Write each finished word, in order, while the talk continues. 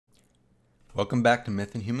Welcome back to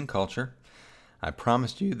Myth and Human Culture. I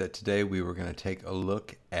promised you that today we were going to take a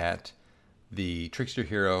look at the trickster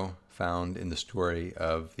hero found in the story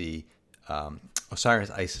of the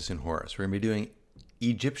Osiris, Isis, and Horus. We're going to be doing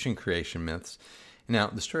Egyptian creation myths. Now,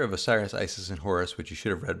 the story of Osiris, Isis, and Horus, which you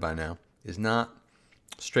should have read by now, is not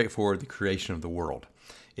straightforward the creation of the world.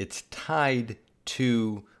 It's tied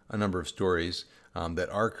to a number of stories that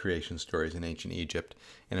are creation stories in ancient Egypt.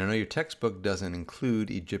 And I know your textbook doesn't include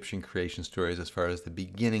Egyptian creation stories as far as the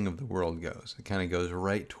beginning of the world goes. It kind of goes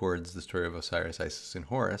right towards the story of Osiris, Isis, and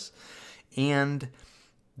Horus. And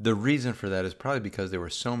the reason for that is probably because there were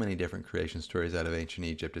so many different creation stories out of ancient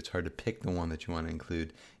Egypt, it's hard to pick the one that you want to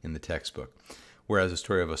include in the textbook. Whereas the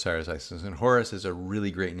story of Osiris, Isis, and Horus is a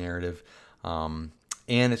really great narrative.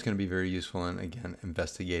 And it's going to be very useful in, again,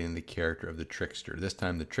 investigating the character of the trickster. This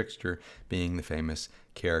time the trickster being the famous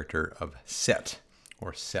character of Set,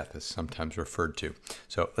 or Seth is sometimes referred to.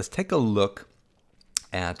 So let's take a look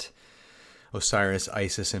at Osiris,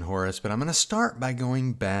 Isis, and Horus. But I'm going to start by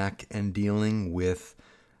going back and dealing with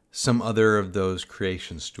some other of those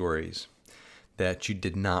creation stories that you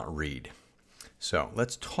did not read. So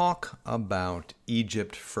let's talk about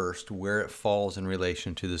Egypt first, where it falls in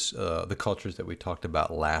relation to this, the cultures that we talked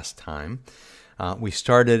about last time. We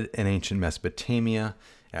started in ancient Mesopotamia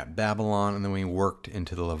at Babylon, and then we worked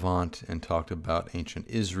into the Levant and talked about ancient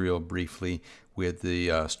Israel briefly with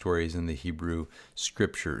the stories in the Hebrew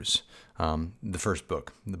scriptures, the first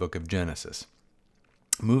book, the book of Genesis.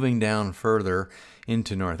 Moving down further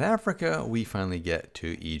into North Africa, we finally get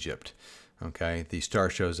to Egypt. Okay, the star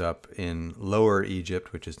shows up in Lower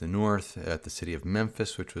Egypt, which is the north, at the city of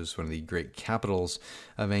Memphis, which was one of the great capitals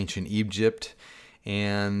of ancient Egypt.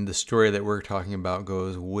 And the story that we're talking about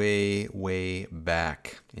goes way, way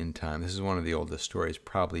back in time. This is one of the oldest stories,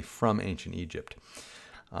 probably from ancient Egypt.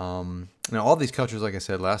 Now, all these cultures, like I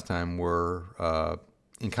said last time, were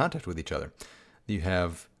in contact with each other. You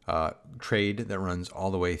have trade that runs all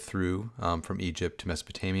the way through from Egypt to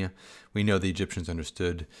Mesopotamia. We know the Egyptians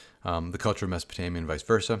understood the culture of Mesopotamia and vice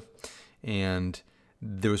versa. And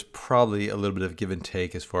there was probably a little bit of give and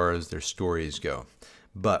take as far as their stories go.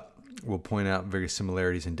 But we'll point out various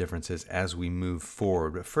similarities and differences as we move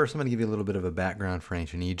forward. But first, I'm going to give you a little bit of a background for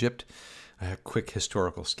ancient Egypt, a quick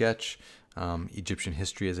historical sketch. Egyptian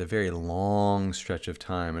history is a very long stretch of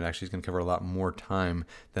time. It actually is going to cover a lot more time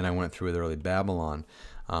than I went through with early Babylon.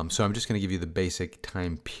 So I'm just going to give you the basic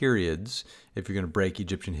time periods if you're going to break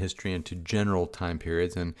Egyptian history into general time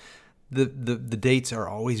periods. And the dates are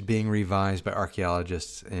always being revised by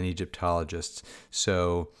archaeologists and Egyptologists.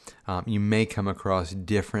 So you may come across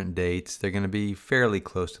different dates. They're going to be fairly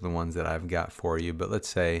close to the ones that I've got for you. But let's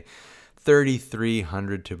say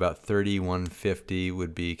 3300 to about 3150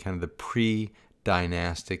 would be kind of the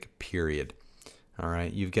pre-dynastic period. All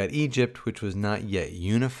right, you've got Egypt, which was not yet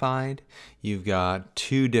unified. You've got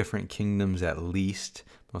two different kingdoms at least,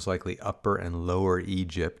 most likely Upper and Lower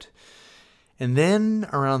Egypt. And then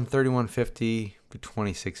around 3150 to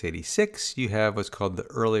 2686, you have what's called the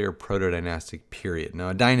earlier proto-dynastic period. Now,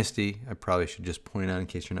 a dynasty, I probably should just point out in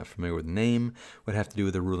case you're not familiar with the name, would have to do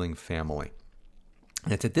with a ruling family.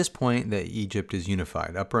 And it's at this point that Egypt is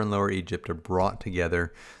unified. Upper and Lower Egypt are brought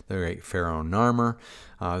together. The great Pharaoh Narmer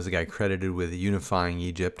was the guy credited with unifying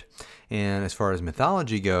Egypt. And as far as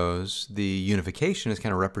mythology goes, the unification is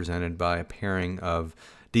kind of represented by a pairing of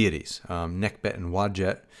deities, Nekhbet and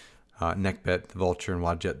Wadjet. Nekhbet, the vulture, and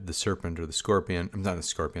Wadjet, the serpent or the scorpion. I'm not the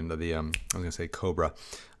scorpion, but the I was going to say cobra.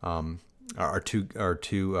 Are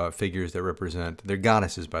two figures that represent, they're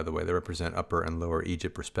goddesses, by the way, they represent Upper and Lower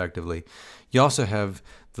Egypt respectively. You also have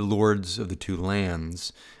the lords of the two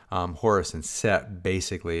lands, Horus and Set,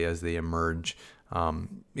 basically, as they emerge,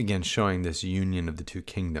 again, showing this union of the two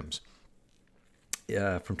kingdoms.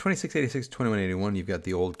 From 2686 to 2181, you've got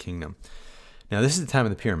the Old Kingdom. Now, this is the time of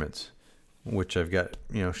the pyramids, which I've got,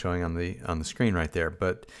 showing on the screen right there,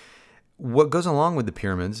 but what goes along with the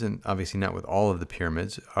pyramids, and obviously not with all of the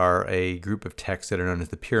pyramids, are a group of texts that are known as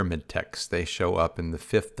the pyramid texts. They show up in the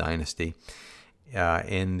 5th dynasty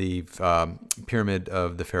in the pyramid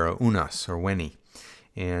of the pharaoh Unas, or Weni.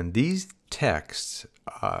 And these texts,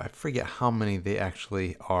 I forget how many they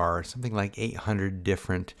actually are, something like 800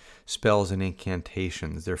 different spells and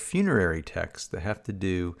incantations. They're funerary texts that have to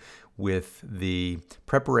do with the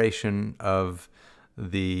preparation of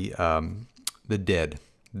the dead,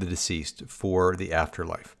 the deceased, for the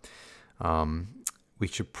afterlife. We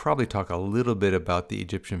should probably talk a little bit about the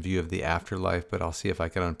Egyptian view of the afterlife, but I'll see if I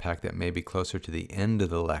can unpack that maybe closer to the end of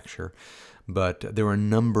the lecture. But there were a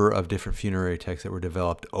number of different funerary texts that were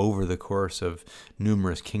developed over the course of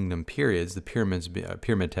numerous kingdom periods, the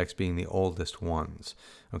pyramid texts being the oldest ones.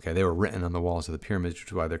 Okay, they were written on the walls of the pyramids, which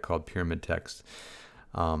is why they're called pyramid texts.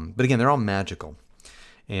 But again, they're all magical.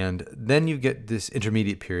 And then you get this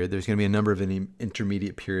intermediate period. There's going to be a number of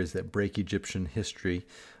intermediate periods that break Egyptian history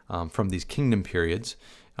from these kingdom periods.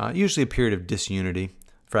 Usually a period of disunity,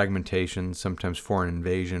 fragmentation, sometimes foreign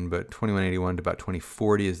invasion, but 2181 to about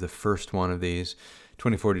 2040 is the first one of these.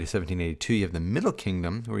 2040 to 1782, you have the Middle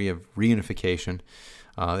Kingdom, where you have reunification.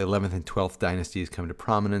 The 11th and 12th dynasties come to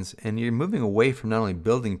prominence, and you're moving away from not only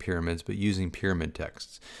building pyramids, but using pyramid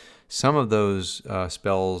texts. Some of those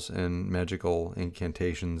spells and magical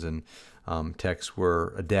incantations and texts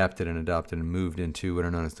were adapted and adopted and moved into what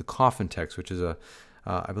are known as the coffin texts, which is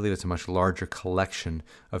I believe it's a much larger collection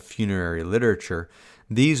of funerary literature.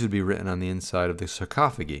 These would be written on the inside of the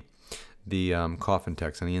sarcophagi, the coffin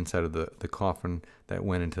text on the inside of the coffin that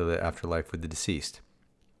went into the afterlife with the deceased.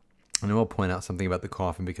 And I will point out something about the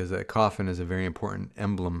coffin, because that coffin is a very important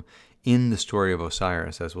emblem in the story of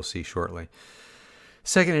Osiris, as we'll see shortly.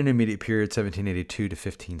 Second intermediate period, 1782 to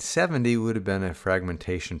 1570, would have been a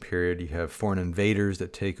fragmentation period. You have foreign invaders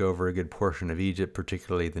that take over a good portion of Egypt,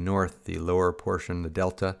 particularly the north, the lower portion, the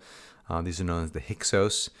delta. These are known as the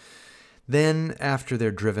Hyksos. Then, after they're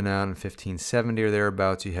driven out in 1570 or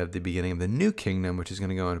thereabouts, you have the beginning of the New Kingdom, which is going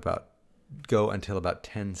to go until about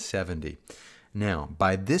 1070. Now,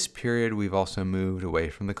 by this period, we've also moved away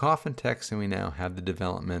from the coffin text, and we now have the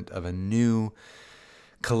development of a new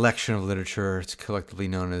collection of literature. It's collectively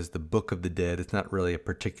known as the Book of the Dead. It's not really a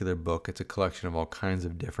particular book. It's a collection of all kinds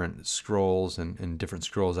of different scrolls, and different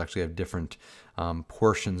scrolls actually have different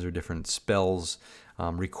portions or different spells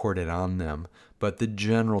recorded on them. But the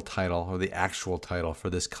general title, or the actual title for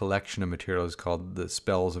this collection of material, is called The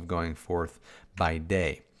Spells of Going Forth by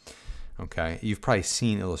Day. Okay, you've probably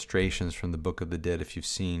seen illustrations from the Book of the Dead if you've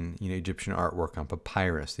seen Egyptian artwork on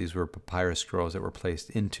papyrus. These were papyrus scrolls that were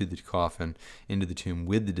placed into the coffin, into the tomb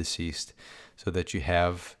with the deceased, so that you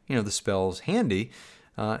have the spells handy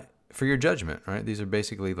for your judgment. Right? These are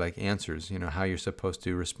basically like answers. How you're supposed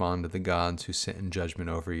to respond to the gods who sit in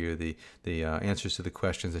judgment over you. The answers to the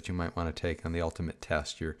questions that you might want to take on the ultimate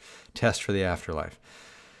test, your test for the afterlife.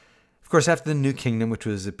 Of course, after the New Kingdom, which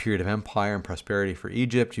was a period of empire and prosperity for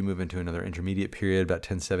Egypt, you move into another intermediate period, about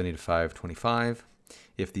 1070 to 525,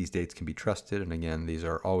 if these dates can be trusted. And again, these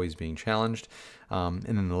are always being challenged. And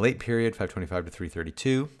then the late period, 525 to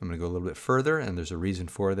 332, I'm going to go a little bit further, and there's a reason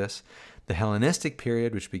for this. The Hellenistic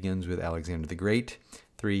period, which begins with Alexander the Great,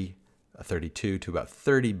 332 to about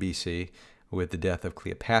 30 BC, with the death of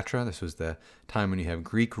Cleopatra. This was the time when you have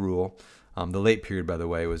Greek rule. The late period, by the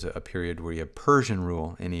way, was a period where you have Persian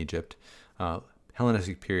rule in Egypt.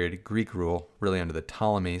 Hellenistic period, Greek rule, really under the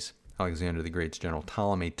Ptolemies. Alexander the Great's general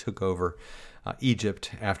Ptolemy took over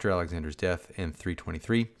Egypt after Alexander's death in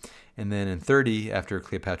 323. And then in 30, after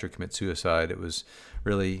Cleopatra commits suicide, it was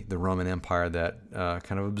really the Roman Empire that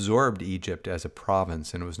kind of absorbed Egypt as a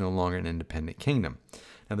province, and it was no longer an independent kingdom.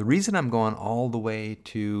 Now, the reason I'm going all the way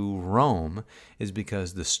to Rome is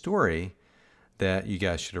because the story that you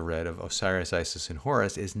guys should have read of Osiris, Isis, and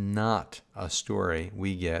Horus is not a story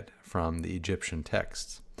we get from the Egyptian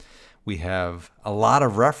texts. We have a lot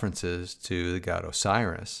of references to the god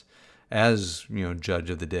Osiris as, judge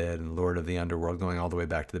of the dead and lord of the underworld, going all the way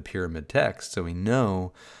back to the pyramid text. So we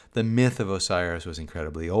know the myth of Osiris was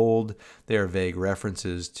incredibly old. There are vague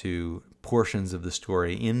references to portions of the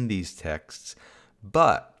story in these texts,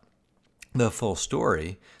 but the full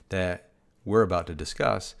story that we're about to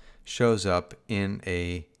discuss shows up in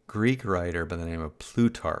a Greek writer by the name of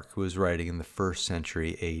Plutarch, who was writing in the 1st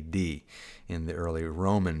century AD, in the early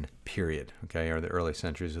Roman period, or the early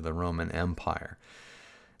centuries of the Roman Empire.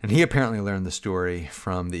 And he apparently learned the story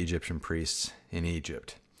from the Egyptian priests in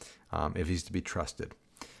Egypt, if he's to be trusted.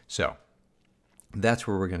 So that's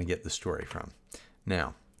where we're going to get the story from.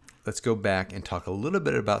 Now, let's go back and talk a little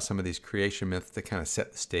bit about some of these creation myths that kind of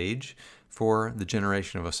set the stage for the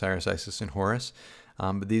generation of Osiris, Isis, and Horus.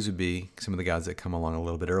 But these would be some of the gods that come along a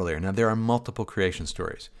little bit earlier. Now, there are multiple creation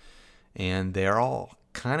stories, and they are all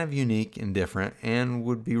kind of unique and different and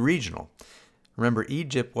would be regional. Remember,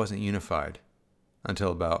 Egypt wasn't unified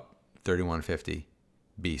until about 3150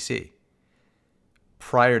 BC.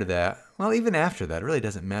 Prior to that, well, even after that, it really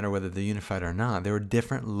doesn't matter whether they're unified or not. There were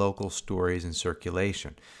different local stories in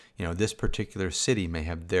circulation. This particular city may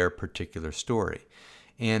have their particular story.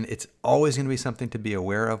 And it's always going to be something to be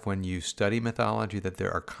aware of when you study mythology, that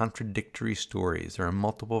there are contradictory stories. There are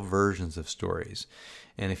multiple versions of stories.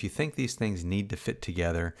 And if you think these things need to fit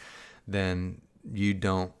together, then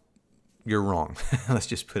you're wrong. Let's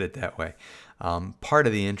just put it that way. Part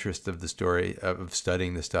of the interest of the story, of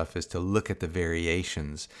studying this stuff, is to look at the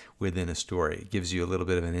variations within a story. It gives you a little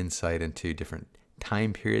bit of an insight into different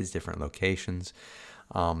time periods, different locations.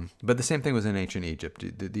 But the same thing was in ancient Egypt.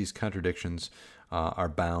 These contradictions are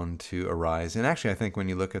bound to arise. And actually, I think when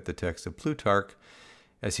you look at the text of Plutarch,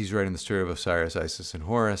 as he's writing the story of Osiris, Isis, and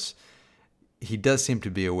Horus, he does seem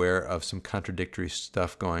to be aware of some contradictory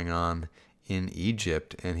stuff going on in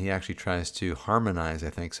Egypt, and he actually tries to harmonize, I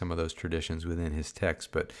think, some of those traditions within his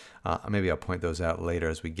text. But maybe I'll point those out later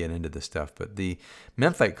as we get into this stuff. But the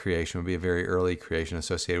Memphite creation would be a very early creation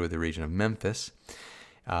associated with the region of Memphis.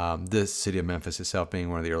 This city of Memphis itself being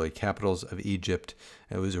one of the early capitals of Egypt.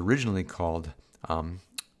 It was originally called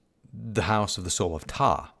the house of the soul of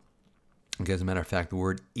Ptah. Okay, as a matter of fact, the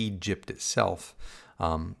word Egypt itself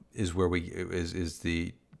is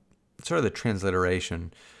the sort of the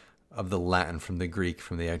transliteration of the Latin from the Greek,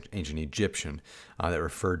 from the ancient Egyptian, that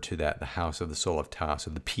referred to that, the house of the soul of Ptah. So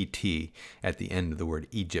the PT at the end of the word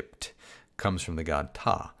Egypt comes from the god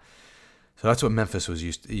Ptah. So that's what Memphis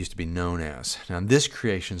used to be known as. Now, in this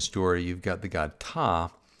creation story, you've got the god Ptah,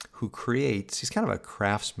 who creates. He's kind of a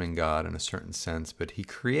craftsman god in a certain sense, but he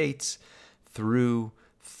creates through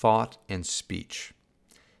thought and speech.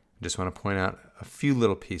 I just want to point out a few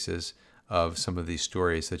little pieces of some of these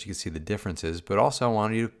stories so that you can see the differences, but also I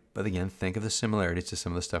want you to, but again, think of the similarities to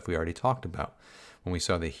some of the stuff we already talked about. When we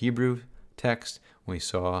saw the Hebrew text, we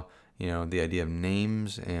saw, the idea of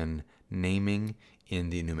names and naming in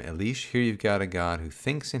the Enuma Elish. Here you've got a God who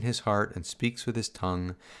thinks in his heart and speaks with his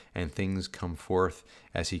tongue, and things come forth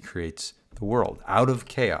as he creates the world out of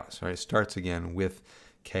chaos. Right? It starts again with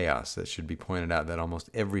chaos. That should be pointed out that almost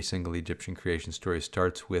every single Egyptian creation story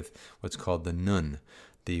starts with what's called the Nun,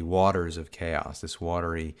 the waters of chaos, this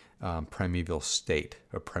watery primeval state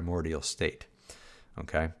or primordial state.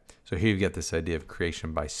 Okay, so here you get this idea of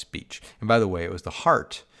creation by speech. And by the way, it was the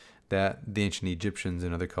heart that the ancient Egyptians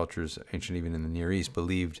and other cultures, ancient even in the Near East,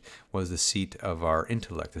 believed was the seat of our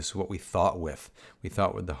intellect. This is what we thought with. We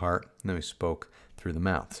thought with the heart, and then we spoke through the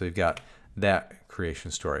mouth. So you've got that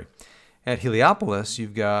creation story. At Heliopolis,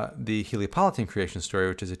 you've got the Heliopolitan creation story,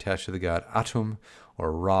 which is attached to the god Atum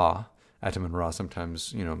or Ra. Atum and Ra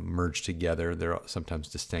sometimes, merge together. They're sometimes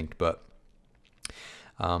distinct, but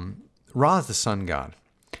Ra is the sun god.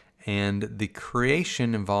 And the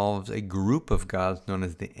creation involves a group of gods known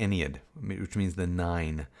as the Ennead, which means the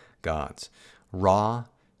 9 gods. Ra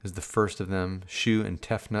is the first of them, Shu and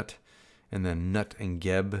Tefnut, and then Nut and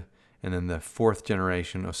Geb, and then the 4th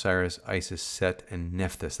generation, Osiris, Isis, Set, and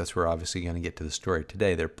Nephthys. That's where we're obviously going to get to the story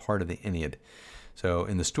today. They're part of the Ennead. So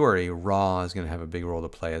in the story, Ra is going to have a big role to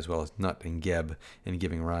play, as well as Nut and Geb, in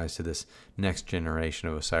giving rise to this next generation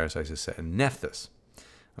of Osiris, Isis, Set, and Nephthys.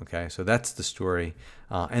 Okay, so that's the story.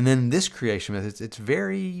 And then this creation myth, it's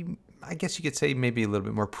very, I guess you could say, maybe a little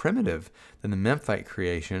bit more primitive than the Memphite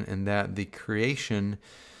creation, in that the creation,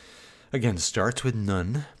 again, starts with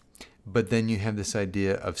Nun, but then you have this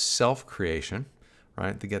idea of self-creation,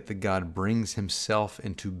 right? The God brings himself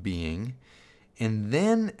into being. And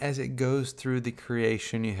then as it goes through the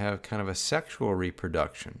creation, you have kind of a sexual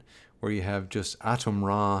reproduction, where you have just Atum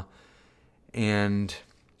Ra, and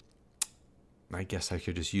I guess I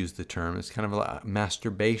could just use the term, it's kind of a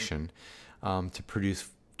masturbation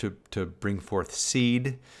to bring forth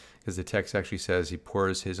seed, because the text actually says he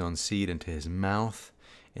pours his own seed into his mouth,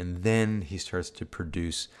 and then he starts to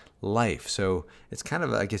produce life. So it's kind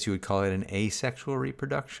of, I guess you would call it an asexual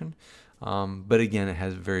reproduction. But again, it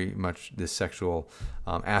has very much this sexual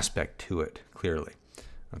aspect to it, clearly.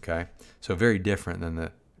 Okay, so very different than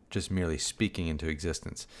the just merely speaking into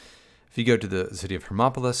existence. If you go to the city of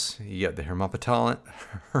Hermopolis, you get the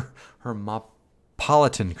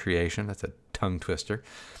Hermopolitan creation. That's a tongue twister.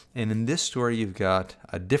 And in this story, you've got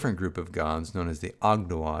a different group of gods known as the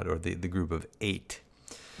Ogdoad, or the group of 8,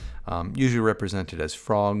 usually represented as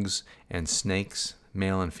frogs and snakes,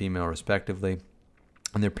 male and female respectively.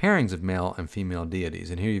 And they're pairings of male and female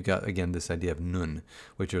deities. And here you've got, again, this idea of Nun,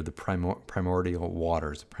 which are the primordial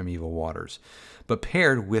waters, the primeval waters, but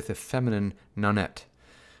paired with a feminine Nanet.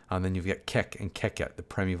 Then you've got Kek and Keket, the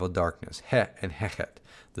primeval darkness, He and Hechet,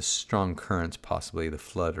 the strong currents, possibly the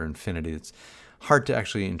flood or infinity. It's hard to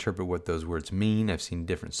actually interpret what those words mean. I've seen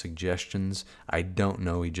different suggestions. I don't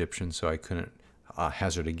know Egyptian, so I couldn't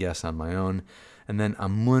hazard a guess on my own. And then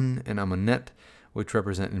Amun and Amunet, which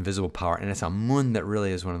represent invisible power. And it's Amun that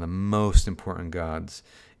really is one of the most important gods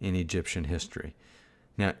in Egyptian history.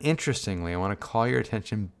 Now, interestingly, I want to call your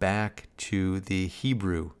attention back to the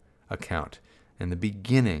Hebrew account. In the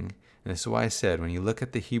beginning, and this is why I said, when you look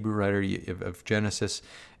at the Hebrew writer of Genesis,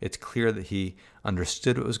 it's clear that he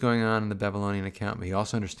understood what was going on in the Babylonian account, but he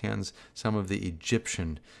also understands some of the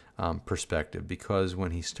Egyptian perspective, because when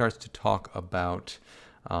he starts to talk about,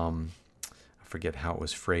 I forget how it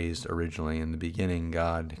was phrased originally. In the beginning,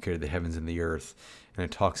 God created the heavens and the earth. And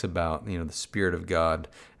it talks about, the Spirit of God,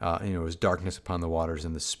 it was darkness upon the waters,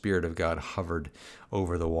 and the Spirit of God hovered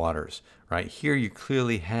over the waters, right? Here you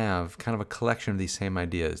clearly have kind of a collection of these same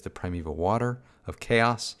ideas: the primeval water of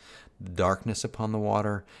chaos, darkness upon the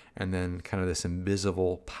water, and then kind of this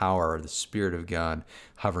invisible power, the Spirit of God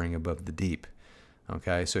hovering above the deep.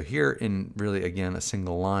 Okay, so here in really, again, a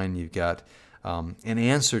single line, you've got an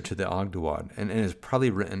answer to the Ogdoad, and it's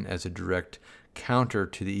probably written as a direct counter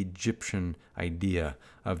to the Egyptian idea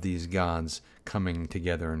of these gods coming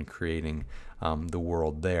together and creating the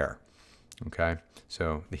world there. Okay,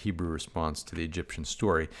 so the Hebrew response to the Egyptian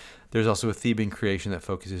story. There's also a Theban creation that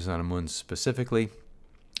focuses on Amun specifically.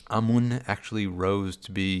 Amun actually rose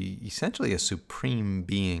to be essentially a supreme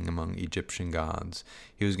being among Egyptian gods.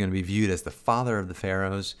 He was going to be viewed as the father of the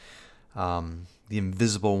pharaohs, the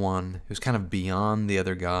invisible one, who's kind of beyond the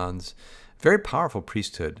other gods. Very powerful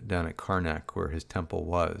priesthood down at Karnak, where his temple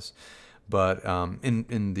was. But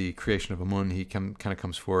in the creation of Amun, he kind of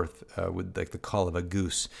comes forth with like the call of a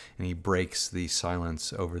goose, and he breaks the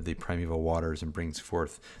silence over the primeval waters and brings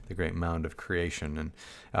forth the great mound of creation. And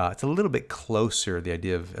it's a little bit closer, the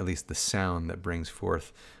idea of at least the sound that brings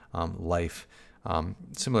forth life,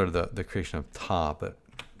 similar to the creation of Ta, but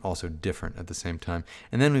also different at the same time.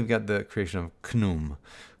 And then we've got the creation of Khnum,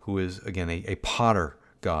 who is, again, a potter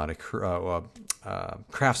god, a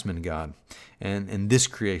craftsman god. And in this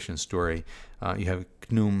creation story, you have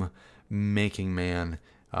Khnum making man,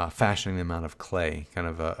 fashioning them out of clay, kind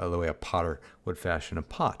of the way a potter would fashion a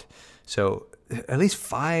pot. So at least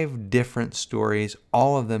 5 different stories,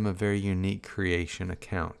 all of them a very unique creation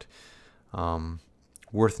account.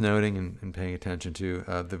 Worth noting and paying attention to.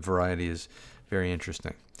 The variety is very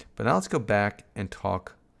interesting. But now let's go back and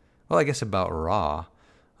talk, well, I guess about Ra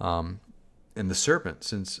and the serpent,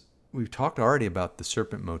 since we've talked already about the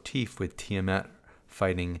serpent motif with Tiamat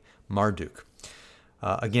fighting Marduk.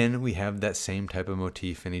 Again, we have that same type of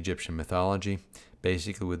motif in Egyptian mythology,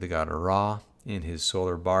 basically with the god Ra in his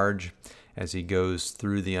solar barge as he goes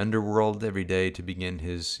through the underworld every day to begin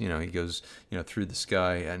his, he goes, through the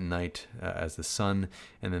sky at night as the sun,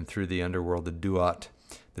 and then through the underworld, the Duat,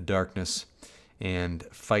 the darkness, and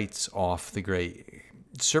fights off the great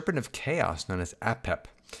serpent of chaos known as Apep.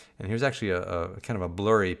 And here's actually a kind of a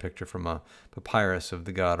blurry picture from a papyrus of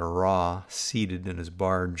the god Ra seated in his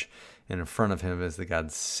barge, and in front of him is the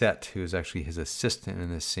god Set, who is actually his assistant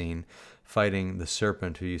in this scene, fighting the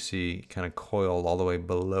serpent, who you see kind of coiled all the way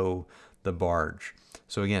below the barge.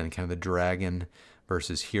 So again, kind of the dragon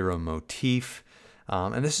versus hero motif.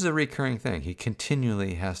 And this is a recurring thing. He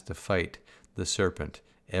continually has to fight the serpent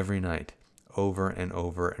every night, over and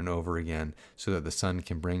over and over again, so that the sun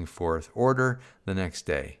can bring forth order the next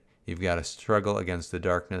day. You've got to struggle against the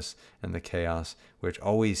darkness and the chaos, which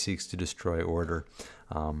always seeks to destroy order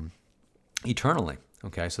eternally.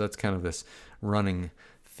 Okay, so that's kind of this running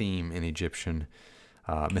theme in Egyptian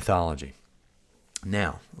mythology.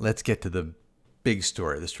 Now, let's get to the big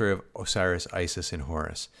story, the story of Osiris, Isis, and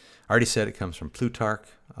Horus. I already said it comes from Plutarch.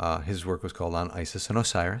 His work was called On Isis and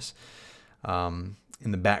Osiris.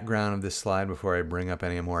 In the background of this slide, before I bring up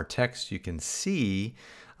any more text, you can see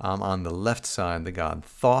on the left side the god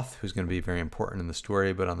Thoth, who's going to be very important in the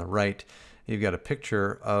story, but on the right, you've got a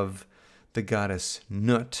picture of the goddess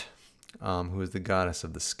Nut, who is the goddess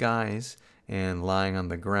of the skies, and lying on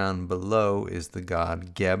the ground below is the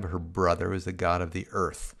god Geb, her brother, who is the god of the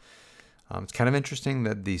earth. It's kind of interesting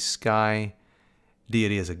that the sky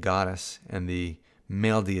deity is a goddess, and the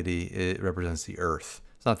male deity, it represents the earth.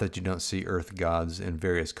 It's not that you don't see earth gods in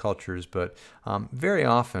various cultures, but very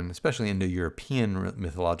often, especially Indo-European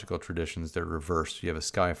mythological traditions, they're reversed. You have a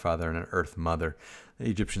sky father and an earth mother. The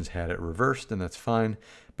Egyptians had it reversed, and that's fine.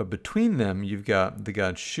 But between them, you've got the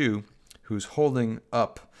god Shu, who's holding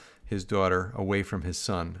up his daughter away from his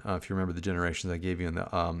son. If you remember the generations I gave you in the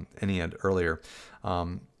Ennead earlier,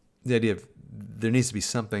 the idea of there needs to be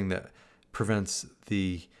something that prevents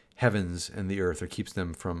the heavens and the earth, or keeps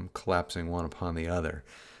them from collapsing one upon the other.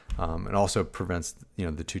 It also prevents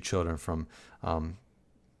the two children from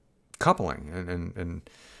coupling, and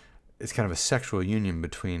it's kind of a sexual union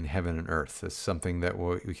between heaven and earth. It's something that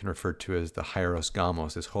we can refer to as the hieros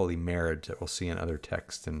gamos, this holy marriage that we'll see in other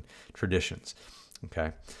texts and traditions.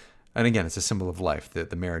 Okay, and again, it's a symbol of life.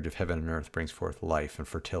 The marriage of heaven and earth brings forth life and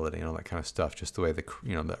fertility and all that kind of stuff. Just the way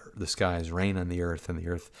the skies rain on the earth and the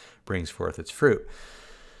earth brings forth its fruit.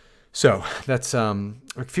 So that's a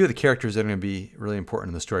few of the characters that are going to be really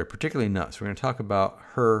important in the story, particularly Nut. So we're going to talk about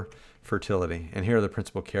her fertility, and here are the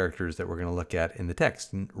principal characters that we're going to look at in the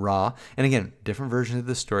text. Ra, and again, different versions of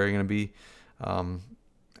this story are going to be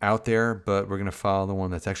out there, but we're going to follow the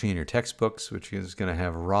one that's actually in your textbooks, which is going to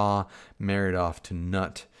have Ra married off to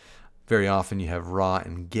Nut. Very often you have Ra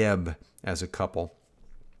and Geb as a couple.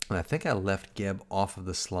 And I think I left Geb off of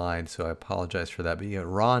the slide, so I apologize for that. But you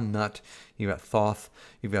got Ra, Nut, you got Thoth,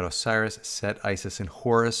 you've got Osiris, Set, Isis, and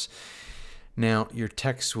Horus. Now, your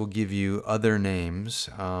text will give you other names,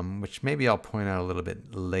 which maybe I'll point out a little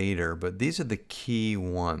bit later, but these are the key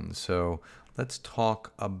ones. So let's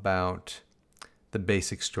talk about the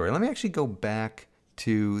basic story. Let me actually go back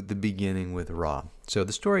to the beginning with Ra. So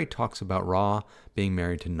the story talks about Ra being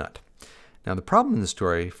married to Nut. Now, the problem in the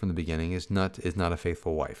story from the beginning is Nut is not a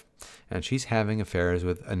faithful wife, and she's having affairs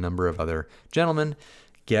with a number of other gentlemen,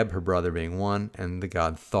 Geb, her brother, being one, and the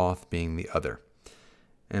god Thoth being the other.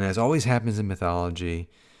 And as always happens in mythology,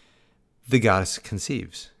 the goddess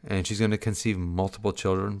conceives, and she's going to conceive multiple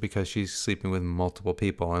children because she's sleeping with multiple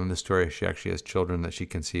people. And in the story, she actually has children that she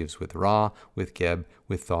conceives with Ra, with Geb,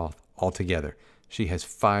 with Thoth, all together. She has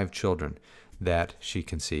 5 children that she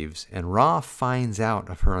conceives, and Ra finds out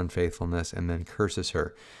of her unfaithfulness and then curses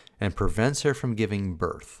her and prevents her from giving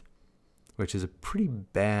birth, which is a pretty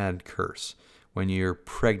bad curse when you're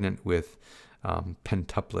pregnant with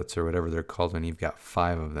pentuplets or whatever they're called when you've got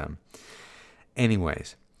 5 of them.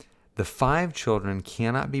 Anyways, the 5 children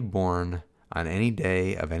cannot be born on any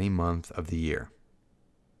day of any month of the year.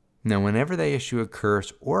 Now, whenever they issue a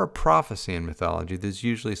curse or a prophecy in mythology, there's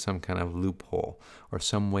usually some kind of loophole or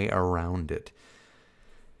some way around it.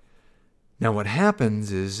 Now, what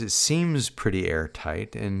happens is it seems pretty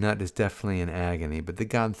airtight, and Nut is definitely in agony, but the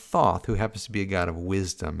god Thoth, who happens to be a god of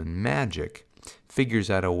wisdom and magic,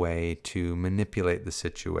 figures out a way to manipulate the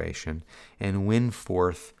situation and win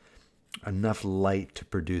forth enough light to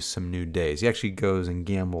produce some new days. He actually goes and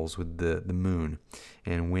gambles with the moon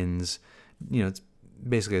and wins, it's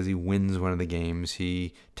basically, as he wins one of the games,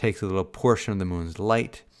 he takes a little portion of the moon's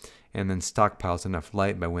light and then stockpiles enough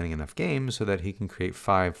light by winning enough games so that he can create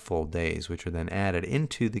 5 full days, which are then added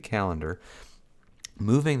into the calendar,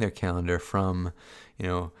 moving their calendar from,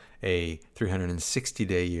 a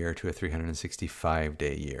 360-day year to a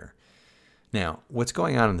 365-day year. Now, what's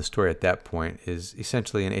going on in the story at that point is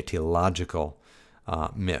essentially an etiological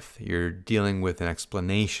myth. You're dealing with an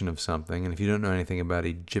explanation of something, and if you don't know anything about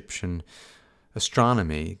Egyptian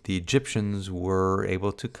astronomy, the Egyptians were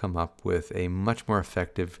able to come up with a much more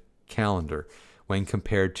effective calendar when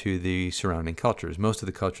compared to the surrounding cultures. Most of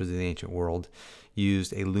the cultures in the ancient world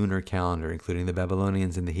used a lunar calendar, including the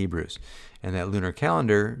Babylonians and the Hebrews. And that lunar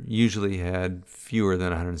calendar usually had fewer than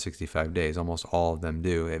 165 days. Almost all of them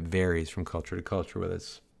do. It varies from culture to culture, whether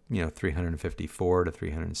it's 354 to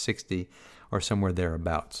 360 or somewhere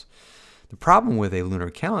thereabouts. The problem with a lunar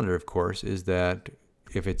calendar, of course, is that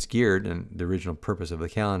if it's geared, and the original purpose of the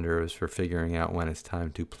calendar is for figuring out when it's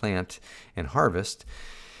time to plant and harvest,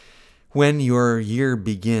 when your year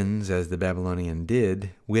begins, as the Babylonian did,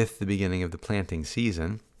 with the beginning of the planting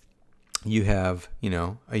season, you have,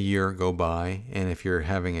 a year go by, and if you're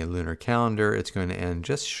having a lunar calendar, it's going to end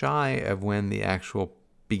just shy of when the actual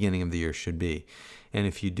beginning of the year should be. And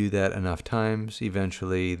if you do that enough times,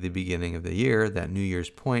 eventually the beginning of the year, that New Year's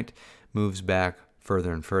point, moves back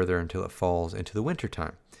further and further until it falls into the winter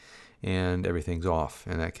time and everything's off.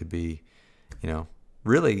 And that could be,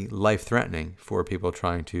 really life-threatening for people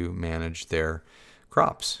trying to manage their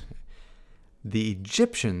crops. The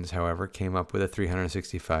Egyptians, however, came up with a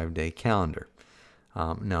 365-day calendar.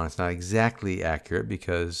 Now, it's not exactly accurate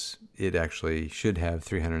because it actually should have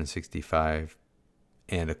 365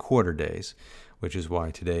 and a quarter days, which is why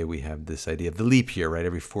today we have this idea of the leap year, right?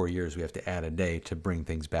 Every 4 years we have to add a day to bring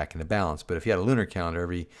things back into balance. But if you had a lunar calendar,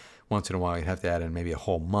 every once in a while you'd have to add in maybe a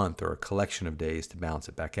whole month or a collection of days to balance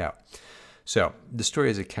it back out. So the story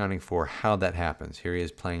is accounting for how that happens. Here he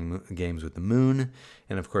is playing games with the moon,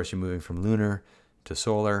 and of course you're moving from lunar to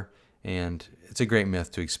solar, and it's a great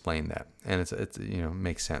myth to explain that, and it's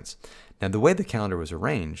makes sense. Now, the way the calendar was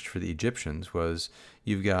arranged for the Egyptians was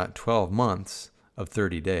you've got 12 months of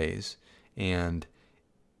 30 days, and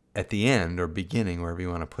at the end or beginning, wherever you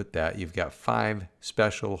want to put that, you've got 5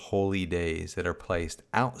 special holy days that are placed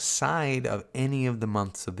outside of any of the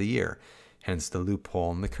months of the year. Hence the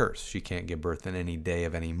loophole and the curse. She can't give birth in any day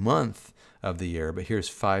of any month of the year, but here's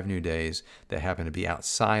 5 new days that happen to be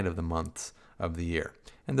outside of the months of the year.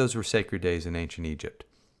 And those were sacred days in ancient Egypt.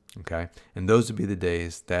 Okay? And those would be the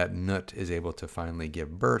days that Nut is able to finally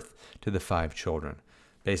give birth to the 5 children.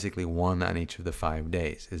 Basically, 1 on each of the 5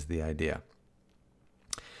 days is the idea.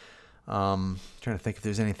 Trying to think if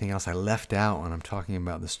there's anything else I left out when I'm talking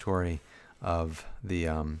about the story of the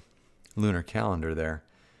lunar calendar there.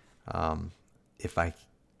 If I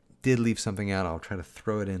did leave something out, I'll try to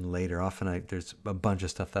throw it in later. Often there's a bunch of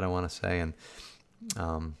stuff that I want to say, and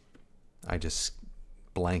I just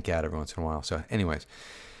blank out every once in a while. So anyways,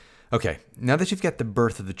 okay, now that you've got the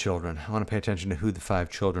birth of the children, I want to pay attention to who the 5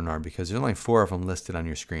 children are, because there's only 4 of them listed on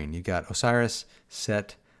your screen. You've got Osiris,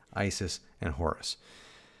 Set, Isis, and Horus.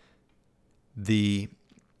 The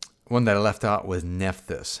one that I left out was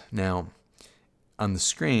Nephthys. Now, on the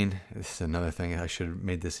screen, this is another thing, I should have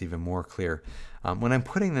made this even more clear. When I'm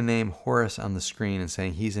putting the name Horus on the screen and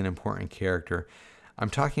saying he's an important character, I'm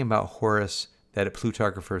talking about Horus that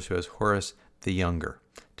Plutarch refers to as Horus the Younger,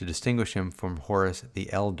 to distinguish him from Horus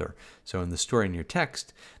the Elder. So in the story in your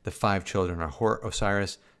text, the 5 children are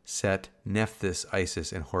Osiris, Set, Nephthys,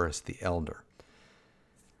 Isis, and Horus the Elder.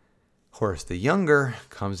 Horus the Younger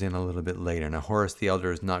comes in a little bit later. Now, Horus the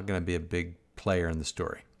Elder is not going to be a big player in the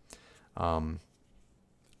story.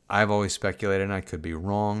 I've always speculated, and I could be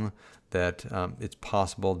wrong, that it's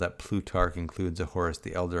possible that Plutarch includes a Horus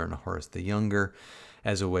the Elder and a Horus the Younger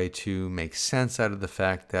as a way to make sense out of the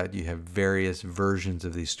fact that you have various versions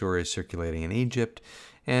of these stories circulating in Egypt,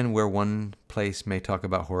 and where one place may talk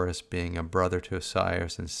about Horus being a brother to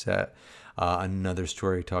Osiris and Set, another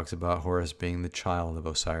story talks about Horus being the child of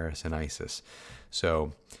Osiris and Isis.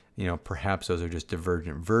 So, perhaps those are just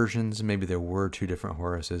divergent versions. Maybe there were 2 different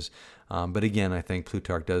Horuses. But again, I think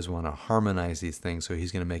Plutarch does want to harmonize these things, so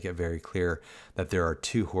he's going to make it very clear that there are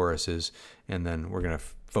 2 Horuses, and then we're going to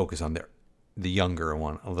focus on the younger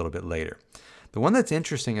one a little bit later. The one that's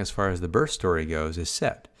interesting as far as the birth story goes is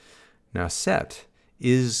Set. Now, Set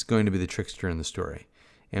is going to be the trickster in the story.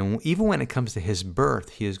 And even when it comes to his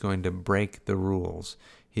birth, he is going to break the rules.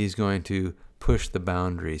 He's going to push the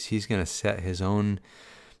boundaries. He's going to set his own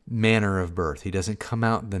manner of birth. He doesn't come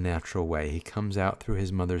out the natural way. He comes out through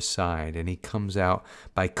his mother's side, and he comes out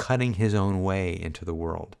by cutting his own way into the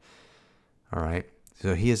world. All right?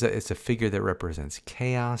 So it's a figure that represents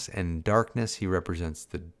chaos and darkness. He represents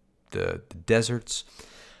the deserts.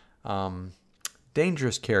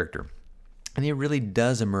 Dangerous character. And he really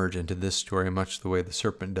does emerge into this story much the way the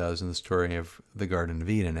serpent does in the story of the Garden of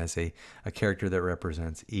Eden, as a character that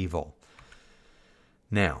represents evil.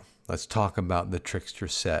 Now, let's talk about the trickster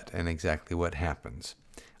Set and exactly what happens.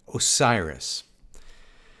 Osiris,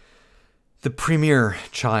 the premier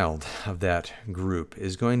child of that group,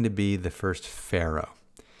 is going to be the first pharaoh.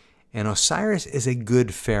 And Osiris is a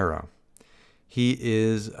good pharaoh. He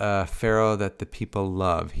is a pharaoh that the people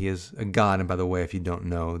love. He is a god. And by the way, if you don't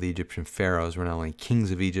know, the Egyptian pharaohs were not only kings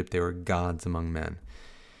of Egypt, they were gods among men.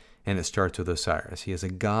 And it starts with Osiris. He is a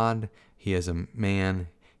god, he is a man,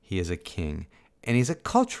 he is a king. And he's a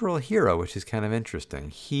cultural hero, which is kind of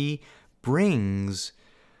interesting. He brings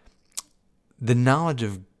the knowledge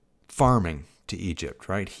of farming to Egypt,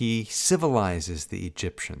 right? He civilizes the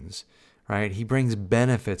Egyptians, right? He brings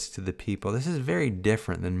benefits to the people. This is very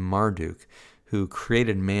different than Marduk, who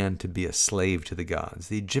created man to be a slave to the gods.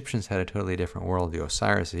 The Egyptians had a totally different worldview.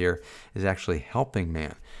 Osiris here is actually helping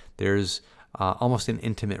man. There's almost an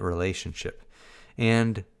intimate relationship.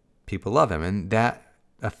 And people love him. And that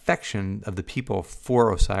affection of the people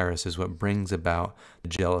for Osiris is what brings about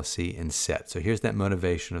jealousy in Set. So here's that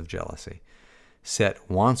motivation of jealousy. Set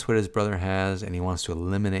wants what his brother has, and he wants to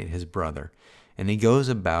eliminate his brother. And he goes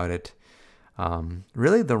about it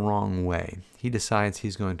really the wrong way. He decides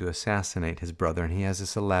he's going to assassinate his brother, and he has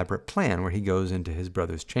this elaborate plan where he goes into his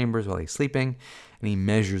brother's chambers while he's sleeping, and he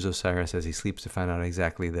measures Osiris as he sleeps to find out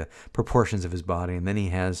exactly the proportions of his body, and then he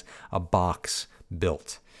has a box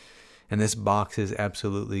built. And this box is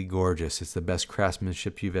absolutely gorgeous. It's the best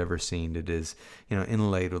craftsmanship you've ever seen. It is,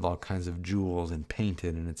 inlaid with all kinds of jewels and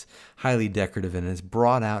painted, and it's highly decorative, and it's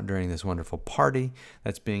brought out during this wonderful party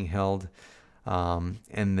that's being held. And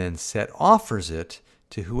then Set offers it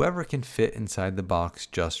to whoever can fit inside the box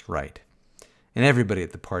just right. And everybody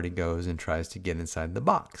at the party goes and tries to get inside the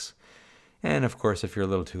box. And of course, if you're a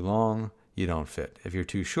little too long, you don't fit. If you're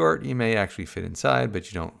too short, you may actually fit inside,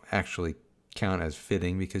 but you don't actually count as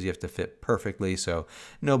fitting because you have to fit perfectly, so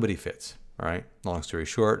nobody fits. All right. Long story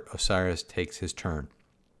short, Osiris takes his turn.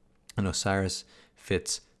 And Osiris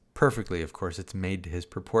fits perfectly. Of course, it's made to his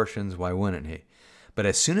proportions. Why wouldn't he? But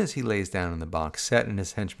as soon as he lays down in the box, Set and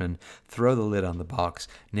his henchmen throw the lid on the box,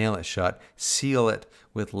 nail it shut, seal it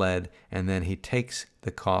with lead, and then he takes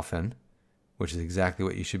the coffin, which is exactly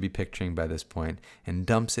what you should be picturing by this point, and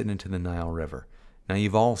dumps it into the Nile River. Now,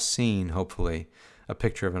 you've all seen, hopefully, a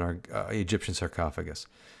picture of an Egyptian sarcophagus,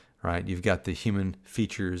 right? You've got the human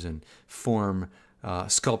features and form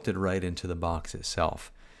sculpted right into the box itself.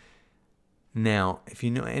 Now, if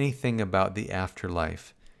you know anything about the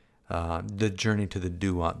afterlife, the journey to the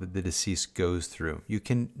duat that the deceased goes through. You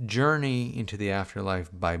can journey into the afterlife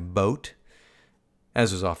by boat,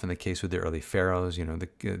 as was often the case with the early pharaohs.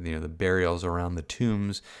 The burials around the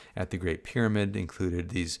tombs at the Great Pyramid included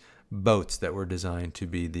these boats that were designed to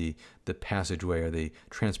be the passageway or the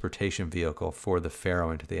transportation vehicle for the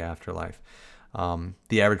pharaoh into the afterlife.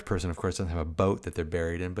 The average person, of course, doesn't have a boat that they're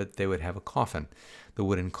buried in, but they would have a coffin. The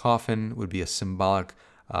wooden coffin would be a symbolic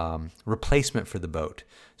replacement for the boat.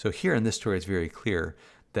 So here in this story, it's very clear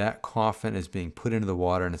that coffin is being put into the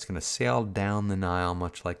water, and it's going to sail down the Nile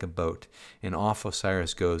much like a boat. And off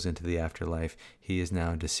Osiris goes into the afterlife. He is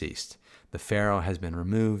now deceased. The pharaoh has been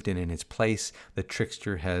removed, and in its place, the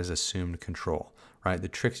trickster has assumed control. Right? The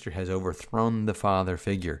trickster has overthrown the father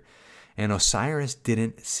figure, and Osiris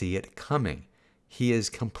didn't see it coming. He is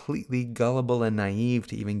completely gullible and naive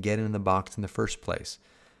to even get in the box in the first place.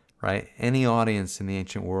 Right? Any audience in the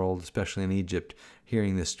ancient world, especially in Egypt,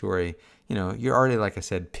 hearing this story, you're already, like I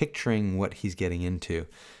said, picturing what he's getting into,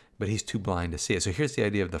 but he's too blind to see it. So here's the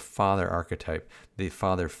idea of the father archetype, the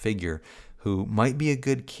father figure, who might be a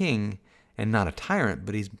good king and not a tyrant,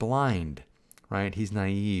 but he's blind, right? He's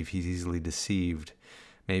naive. He's easily deceived.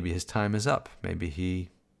 Maybe his time is up. Maybe he,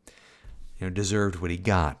 deserved what he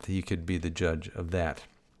got. You could be the judge of that.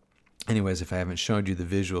 Anyways, if I haven't showed you the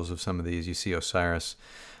visuals of some of these, you see Osiris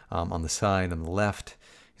on the side, on the left.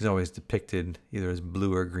 He's always depicted either as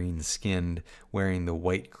blue or green skinned, wearing the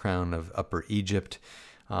white crown of Upper Egypt,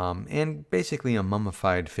 and basically a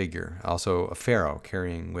mummified figure. Also a pharaoh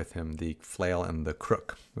carrying with him the flail and the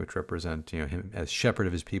crook, which represent him as shepherd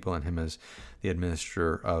of his people and him as the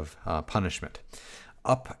administrator of punishment.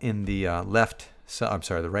 Up in the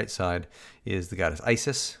the right side is the goddess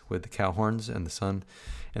Isis with the cow horns and the sun.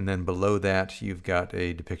 And then below that, you've got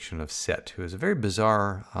a depiction of Set, who is a very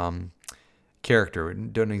bizarre character. We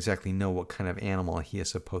don't exactly know what kind of animal he is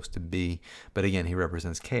supposed to be, but again, he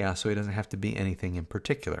represents chaos, so he doesn't have to be anything in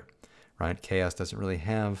particular, right? Chaos doesn't really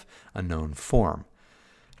have a known form.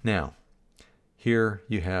 Now, here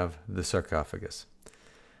you have the sarcophagus,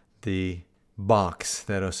 the box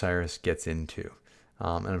that Osiris gets into,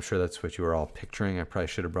 and I'm sure that's what you were all picturing. I probably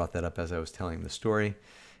should have brought that up as I was telling the story.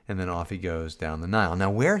 And then off he goes down the Nile. Now,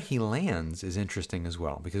 where he lands is interesting as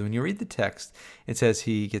well, because when you read the text, it says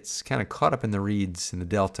he gets kind of caught up in the reeds in the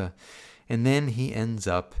delta, and then he ends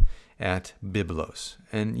up at Byblos.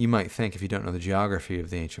 And you might think, if you don't know the geography of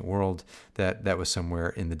the ancient world, that that was somewhere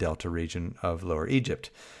in the delta region of Lower Egypt.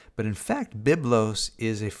 But in fact, Byblos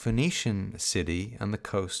is a Phoenician city on the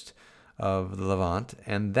coast of the Levant,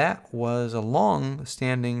 and that was a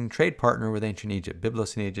long-standing trade partner with ancient Egypt.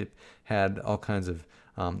 Byblos and Egypt had all kinds of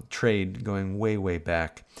trade going way, way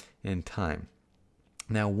back in time.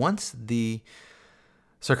 Now, once the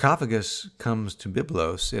sarcophagus comes to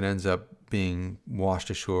Byblos, it ends up being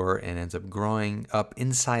washed ashore and ends up growing up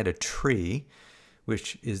inside a tree,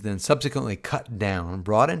 which is then subsequently cut down,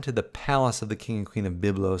 brought into the palace of the king and queen of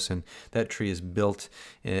Byblos, and that tree is built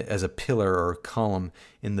as a pillar or column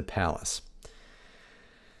in the palace.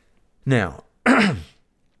 Now,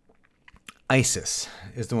 Isis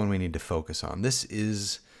is the one we need to focus on. This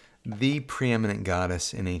is the preeminent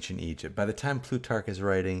goddess in ancient Egypt. By the time Plutarch is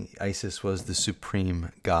writing, Isis was the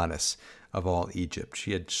supreme goddess of all Egypt.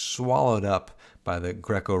 She had swallowed up, by the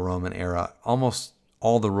Greco-Roman era, almost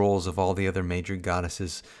all the roles of all the other major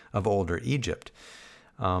goddesses of older Egypt.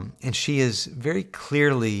 And she is very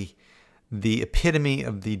clearly the epitome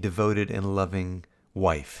of the devoted and loving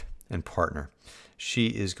wife and partner. She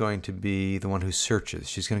is going to be the one who searches.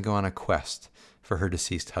 She's going to go on a quest for her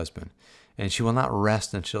deceased husband, and she will not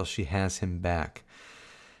rest until she has him back.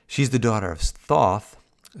 She's the daughter of Thoth,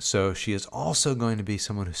 so she is also going to be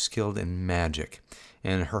someone who's skilled in magic,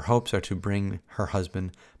 and her hopes are to bring her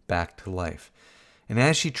husband back to life. And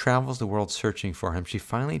as she travels the world searching for him, she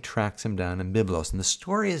finally tracks him down in Byblos. And the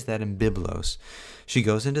story is that in Byblos, she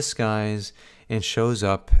goes in disguise and shows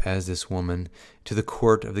up as this woman to the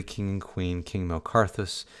court of the king and queen, King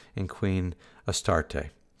Melkarthus and Queen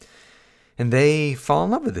Astarte. And they fall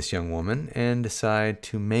in love with this young woman and decide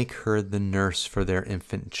to make her the nurse for their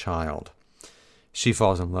infant child. She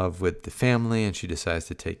falls in love with the family, and she decides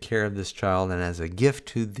to take care of this child. And as a gift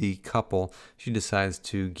to the couple, she decides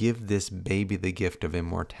to give this baby the gift of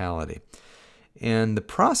immortality. And the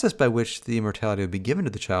process by which the immortality would be given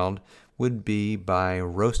to the child would be by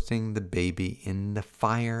roasting the baby in the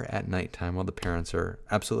fire at nighttime while the parents are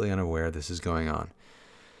absolutely unaware this is going on.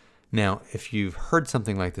 Now, if you've heard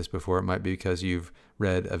something like this before, it might be because you've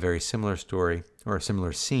read a very similar story or a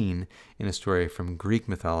similar scene in a story from Greek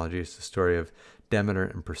mythology. It's the story of Demeter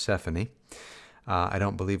and Persephone. I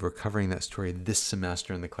don't believe we're covering that story this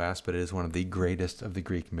semester in the class, but it is one of the greatest of the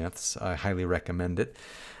Greek myths. I highly recommend it.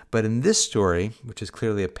 But in this story, which is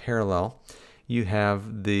clearly a parallel, you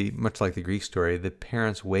have much like the Greek story, the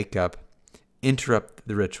parents wake up, interrupt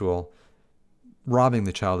the ritual, robbing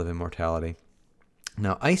the child of immortality.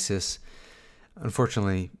 Now, Isis,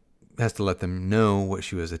 unfortunately, has to let them know what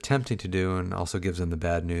she was attempting to do, and also gives them the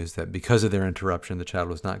bad news that because of their interruption, the child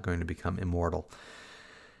was not going to become immortal.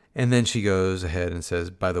 And then she goes ahead and says,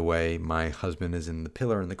 by the way, my husband is in the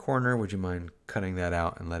pillar in the corner. Would you mind cutting that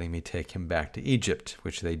out and letting me take him back to Egypt,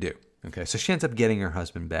 which they do. Okay, so she ends up getting her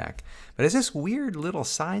husband back. But it's this weird little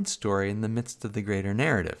side story in the midst of the greater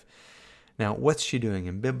narrative. Now, what's she doing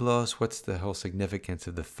in Byblos? What's the whole significance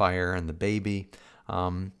of the fire and the baby?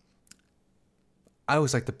 I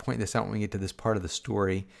always like to point this out when we get to this part of the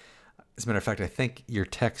story. As a matter of fact, I think your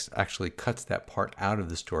text actually cuts that part out of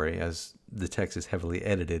the story, as the text is heavily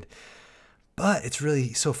edited. But it's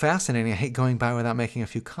really so fascinating. I hate going by without making a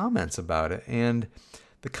few comments about it. And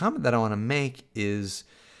the comment that I want to make is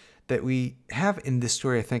that we have in this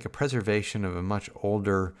story, I think, a preservation of a much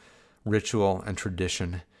older ritual and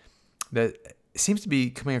tradition that seems to be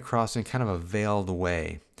coming across in kind of a veiled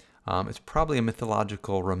way. It's probably a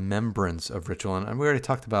mythological remembrance of ritual. And we already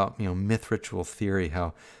talked about, myth-ritual theory,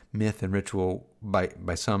 how myth and ritual, by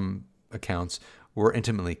some accounts, were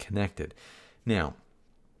intimately connected. Now,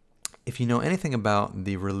 if you know anything about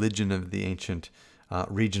the religion of the ancient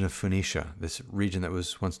region of Phoenicia, this region that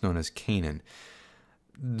was once known as Canaan,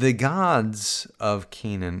 the gods of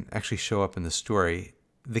Canaan actually show up in the story.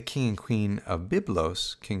 The king and queen of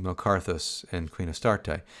Byblos, King Melkarthus and Queen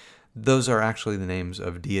Astarte, those are actually the names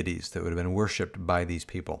of deities that would have been worshipped by these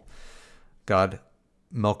people. God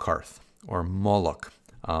Melkarth, or Moloch,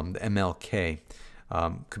 the MLK,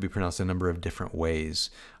 could be pronounced a number of different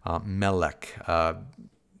ways. Melech,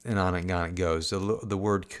 and on it goes. The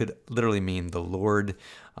word could literally mean the Lord,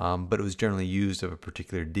 but it was generally used of a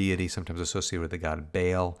particular deity, sometimes associated with the god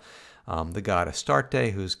Baal. The god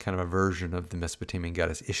Astarte, who's kind of a version of the Mesopotamian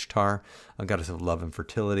goddess Ishtar, a goddess of love and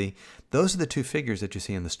fertility. Those are the two figures that you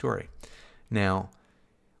see in the story. Now,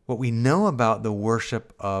 what we know about the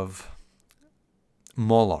worship of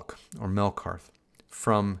Moloch, or Melkarth,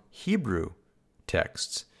 from Hebrew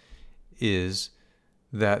texts is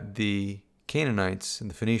that the Canaanites and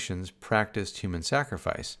the Phoenicians practiced human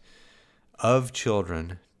sacrifice of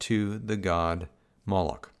children to the god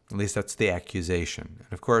Moloch. At least that's the accusation.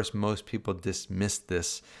 And of course, most people dismiss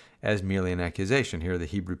this as merely an accusation. Here are the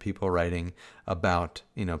Hebrew people writing about,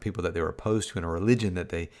 people that they were opposed to in a religion that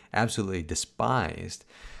they absolutely despised.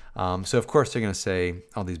 So of course they're going to say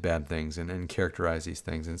all these bad things and characterize these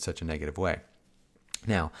things in such a negative way.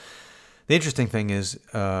 Now, the interesting thing is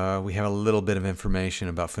we have a little bit of information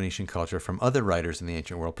about Phoenician culture from other writers in the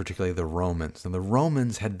ancient world, particularly the Romans. And the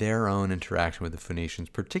Romans had their own interaction with the Phoenicians,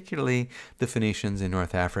 particularly the Phoenicians in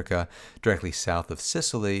North Africa, directly south of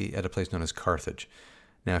Sicily, at a place known as Carthage.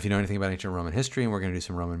 Now, if you know anything about ancient Roman history, and we're going to do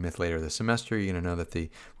some Roman myth later this semester, you're going to know that the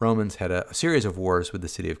Romans had a series of wars with the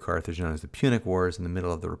city of Carthage, known as the Punic Wars, in the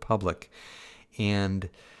middle of the Republic. And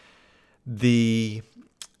the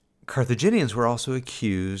Carthaginians were also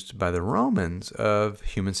accused by the Romans of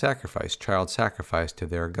human sacrifice, child sacrifice to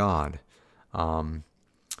their god,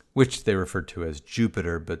 which they referred to as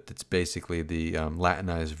Jupiter, but it's basically the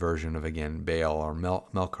Latinized version of, again, Baal or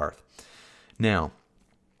Melkarth. Now,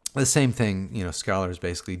 the same thing, scholars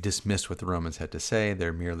basically dismissed what the Romans had to say.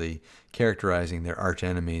 They're merely characterizing their arch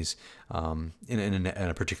enemies in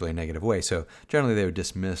a particularly negative way. So generally they would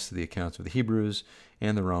dismiss the accounts of the Hebrews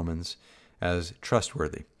and the Romans as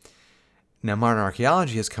trustworthy. Now, modern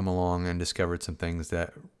archaeology has come along and discovered some things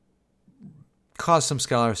that caused some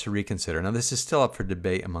scholars to reconsider. Now, this is still up for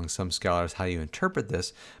debate among some scholars how you interpret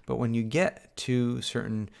this, but when you get to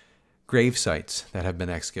certain grave sites that have been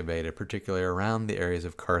excavated, particularly around the areas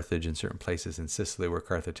of Carthage and certain places in Sicily where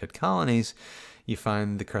Carthage had colonies, you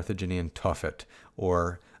find the Carthaginian Tophet,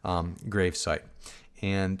 or grave site.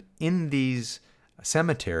 And in these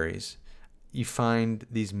cemeteries, you find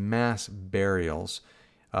these mass burials,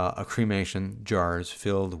 cremation jars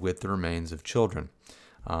filled with the remains of children.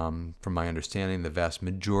 From my understanding, the vast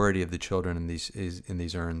majority of the children in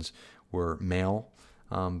these urns were male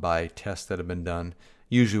by tests that have been done,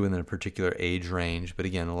 usually within a particular age range. But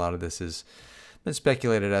again, a lot of this has been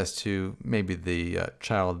speculated as to maybe the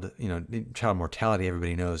child mortality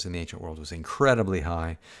everybody knows in the ancient world was incredibly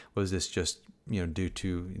high. Was this just due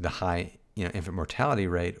to the high infant mortality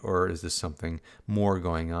rate, or is this something more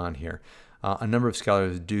going on here? A number of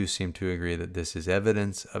scholars do seem to agree that this is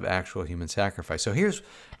evidence of actual human sacrifice. So here's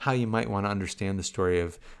how you might want to understand the story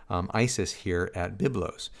of Isis here at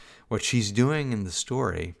Byblos. What she's doing in the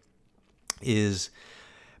story is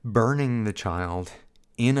burning the child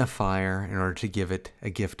in a fire in order to give it a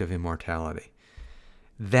gift of immortality.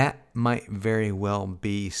 That might very well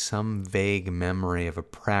be some vague memory of a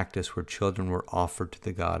practice where children were offered to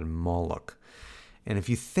the god Moloch. And if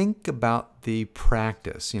you think about the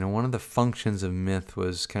practice, one of the functions of myth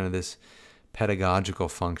was kind of this pedagogical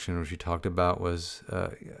function, which we talked about, was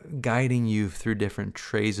guiding you through different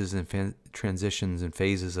phases and transitions and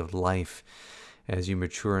phases of life as you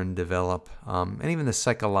mature and develop. And even the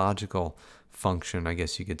psychological function, I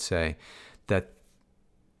guess you could say, that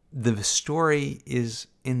the story is,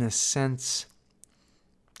 in a sense,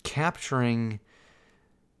 capturing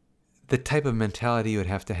the type of mentality you would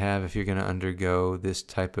have to have if you're going to undergo this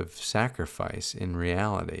type of sacrifice in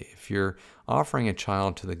reality. If you're offering a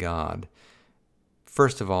child to the god,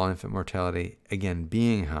 first of all, infant mortality, again,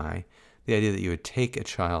 being high, the idea that you would take a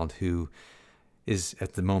child who is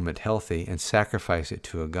at the moment healthy and sacrifice it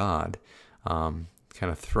to a god, kind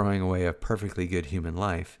of throwing away a perfectly good human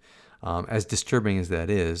life, as disturbing as that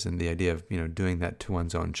is, and the idea of doing that to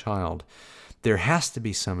one's own child, there has to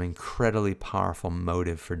be some incredibly powerful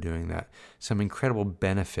motive for doing that, some incredible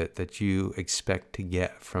benefit that you expect to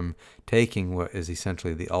get from taking what is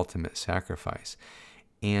essentially the ultimate sacrifice.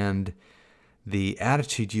 And the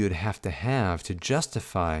attitude you would have to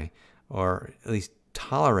justify or at least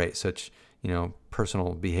tolerate such,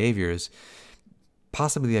 personal behaviors,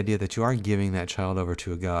 possibly the idea that you are giving that child over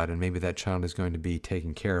to a god, and maybe that child is going to be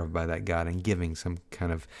taken care of by that god and giving some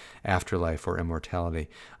kind of afterlife or immortality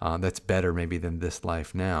that's better maybe than this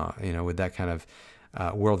life now. With that kind of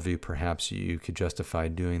worldview, perhaps you could justify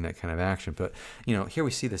doing that kind of action. But, here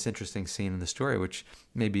we see this interesting scene in the story, which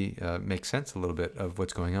maybe makes sense a little bit of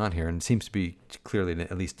what's going on here, and seems to be clearly,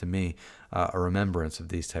 at least to me, a remembrance of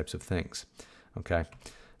these types of things. Okay?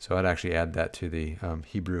 So I'd actually add that to the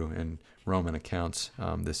Hebrew and Roman accounts,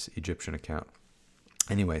 this Egyptian account.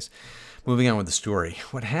 Anyways, moving on with the story.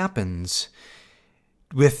 What happens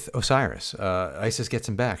with Osiris? Isis gets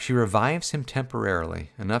him back. She revives him temporarily,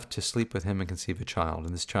 enough to sleep with him and conceive a child,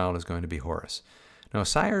 and this child is going to be Horus. Now,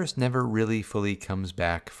 Osiris never really fully comes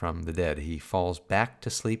back from the dead. He falls back to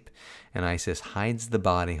sleep, and Isis hides the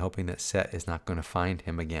body, hoping that Set is not going to find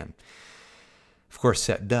him again. Of course,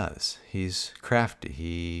 Set does. He's crafty.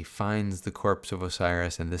 He finds the corpse of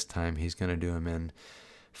Osiris, and this time he's going to do him in.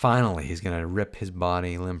 Finally, he's going to rip his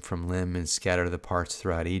body limb from limb and scatter the parts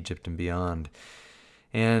throughout Egypt and beyond.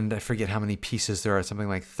 And I forget how many pieces there are, something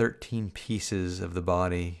like 13 pieces of the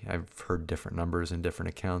body. I've heard different numbers in different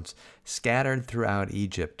accounts, scattered throughout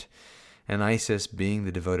Egypt. And Isis, being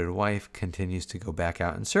the devoted wife, continues to go back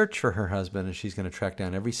out and search for her husband, and she's going to track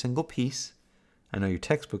down every single piece. I know your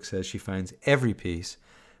textbook says she finds every piece,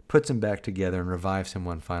 puts him back together, and revives him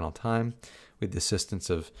one final time with the assistance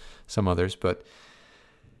of some others. But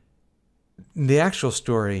in the actual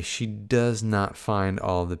story, she does not find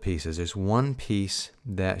all of the pieces. There's one piece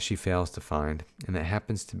that she fails to find, and that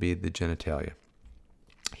happens to be the genitalia.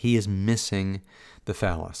 He is missing the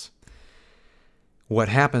phallus. What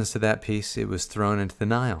happens to that piece? It was thrown into the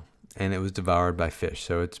Nile, and it was devoured by fish,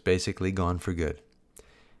 so it's basically gone for good.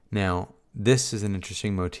 Now, this is an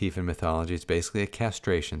interesting motif in mythology. It's basically a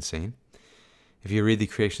castration scene. If you read the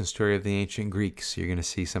creation story of the ancient Greeks, you're going to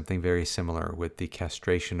see something very similar with the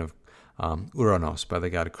castration of Uranos by the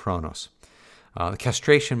god Kronos. The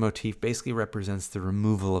castration motif basically represents the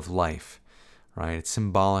removal of life, right? It's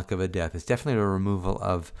symbolic of a death. It's definitely a removal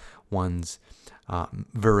of one's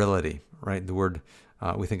virility, right? The word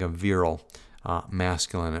we think of virile,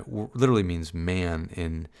 masculine. It literally means man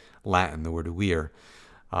in Latin, the word vir.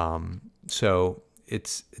 So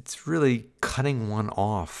it's really cutting one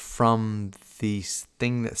off from the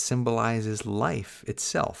thing that symbolizes life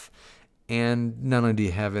itself. And not only do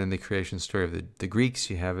you have it in the creation story of the Greeks,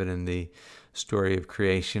 you have it in the story of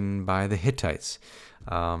creation by the Hittites.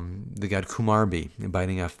 The god Kumarbi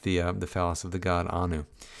biting off the phallus of the god Anu.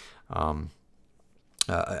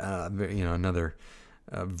 Another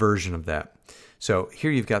version of that. So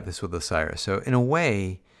here you've got this with Osiris. So in a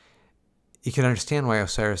way, you can understand why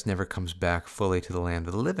Osiris never comes back fully to the land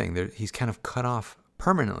of the living. He's kind of cut off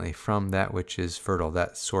permanently from that which is fertile,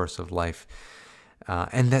 that source of life.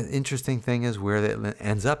 And that interesting thing is where it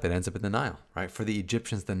ends up. It ends up in the Nile, right? For the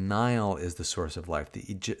Egyptians, the Nile is the source of life.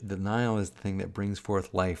 The Nile is the thing that brings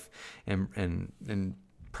forth life and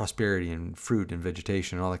prosperity and fruit and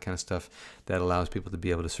vegetation and all that kind of stuff that allows people to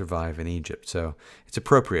be able to survive in Egypt. So it's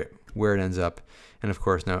appropriate where it ends up. And of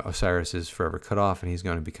course, now Osiris is forever cut off, and he's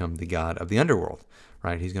going to become the god of the underworld,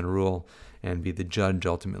 right? He's going to rule and be the judge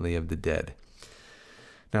ultimately of the dead.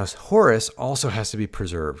 Now, Horus also has to be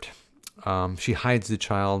preserved. She hides the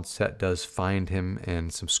child. Set does find him,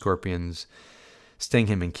 and some scorpions sting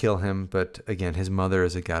him and kill him. But again, his mother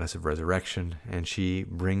is a goddess of resurrection, and she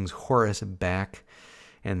brings Horus back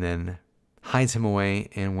and then hides him away.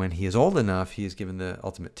 And when he is old enough, he is given the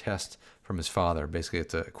ultimate test from his father. Basically,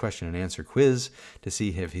 it's a question and answer quiz to see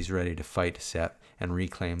if he's ready to fight Set and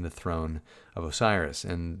reclaim the throne of Osiris.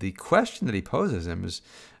 And the question that he poses him is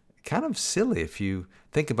kind of silly if you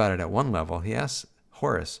think about it at one level. He asks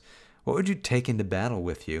Horus, what would you take into battle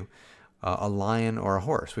with you, a lion or a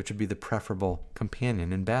horse? Which would be the preferable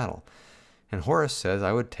companion in battle? And Horus says,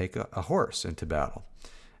 I would take a horse into battle.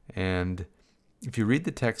 And if you read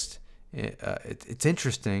the text, it's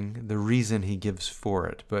interesting the reason he gives for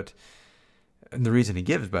it. But the reason he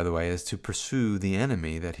gives, by the way, is to pursue the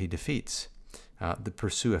enemy that he defeats, to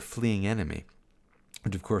pursue a fleeing enemy,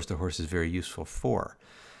 which of course the horse is very useful for.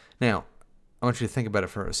 Now, I want you to think about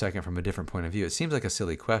it for a second from a different point of view. It seems like a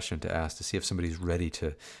silly question to ask to see if somebody's ready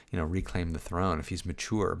to, reclaim the throne, if he's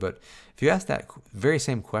mature. But if you ask that very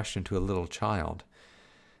same question to a little child,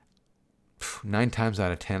 9 times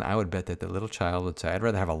out of 10, I would bet that the little child would say, I'd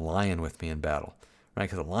rather have a lion with me in battle, right?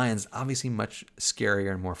 Because a lion's obviously much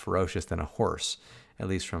scarier and more ferocious than a horse, at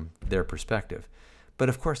least from their perspective. But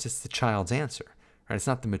of course, it's the child's answer, right? It's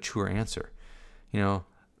not the mature answer.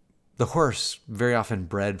 The horse, very often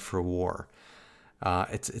bred for war.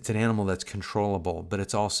 It's an animal that's controllable, but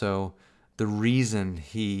it's also the reason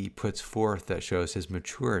he puts forth that shows his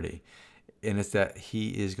maturity. And it's that he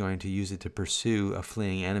is going to use it to pursue a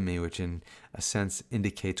fleeing enemy, which in a sense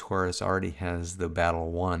indicates Horus already has the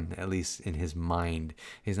battle won, at least in his mind.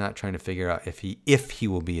 He's not trying to figure out if he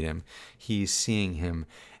will beat him. He's seeing him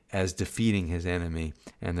as defeating his enemy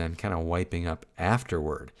and then kind of wiping up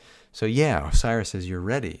afterward. So yeah, Osiris says, you're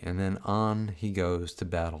ready. And then on he goes to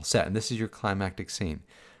battle Set. And this is your climactic scene,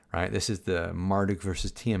 right? This is the Marduk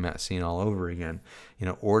versus Tiamat scene all over again.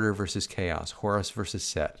 Order versus chaos, Horus versus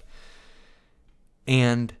Set.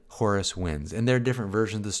 And Horus wins. And there are different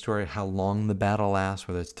versions of the story, how long the battle lasts,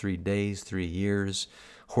 whether it's 3 days, 3 years.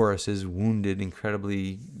 Horus is wounded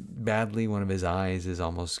incredibly badly. One of his eyes is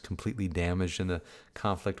almost completely damaged in the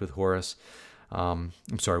conflict with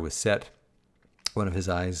with Set. One of his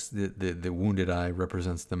eyes, the wounded eye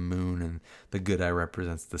represents the moon, and the good eye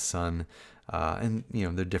represents the sun. And there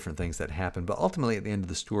are different things that happen. But ultimately, at the end of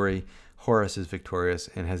the story, Horus is victorious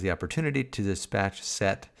and has the opportunity to dispatch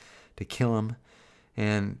Set to kill him.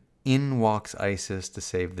 And in walks Isis to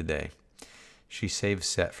save the day. She saves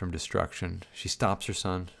Set from destruction. She stops her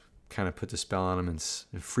son, kind of puts a spell on him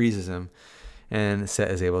and freezes him. And Set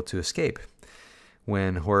is able to escape.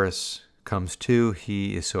 When Horus comes to,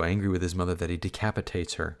 he is so angry with his mother that he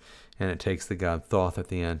decapitates her, and it takes the god Thoth at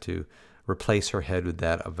the end to replace her head with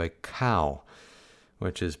that of a cow,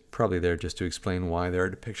 which is probably there just to explain why there are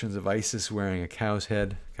depictions of Isis wearing a cow's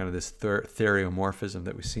head, kind of this theriomorphism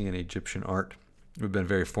that we see in Egyptian art. It would have been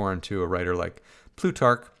very foreign to a writer like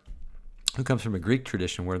Plutarch, who comes from a Greek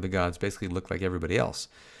tradition where the gods basically look like everybody else.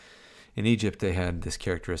 In Egypt, they had this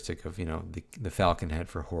characteristic of, the falcon head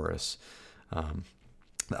for Horus,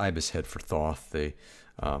 the ibis head for Thoth, the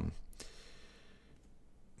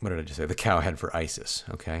cow head for Isis.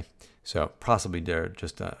 Okay, so possibly there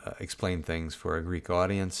just explain things for a Greek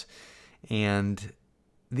audience. And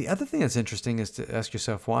the other thing that's interesting is to ask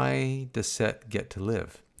yourself, why does Set get to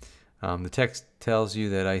live? The text tells you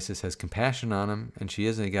that Isis has compassion on him, and she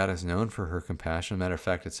is a goddess known for her compassion. As a matter of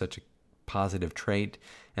fact, it's such a positive trait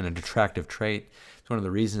and a attractive trait. It's one of the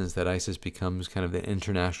reasons that Isis becomes kind of the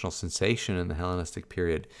international sensation in the Hellenistic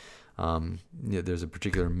period. There's a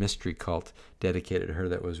particular mystery cult dedicated to her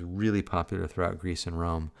that was really popular throughout Greece and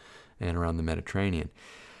Rome and around the Mediterranean.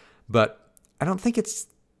 But I don't think it's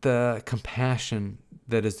the compassion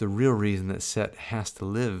that is the real reason that Set has to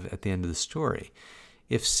live at the end of the story.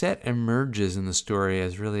 If Set emerges in the story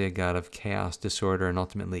as really a god of chaos, disorder, and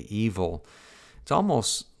ultimately evil, it's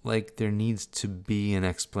almost like there needs to be an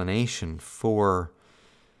explanation for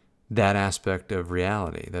that aspect of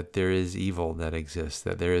reality, that there is evil that exists,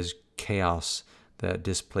 that there is chaos that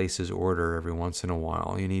displaces order every once in a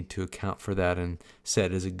while. You need to account for that, and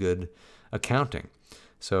Set is a good accounting.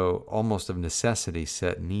 So almost of necessity,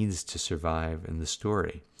 Set needs to survive in the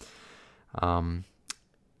story.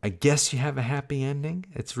 I guess you have a happy ending.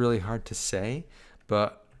 It's really hard to say,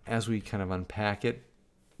 but as we kind of unpack it,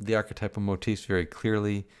 the archetypal motifs very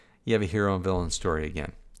clearly, you have a hero and villain story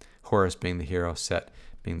again. Horus being the hero, Set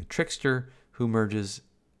being the trickster who merges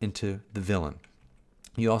into the villain.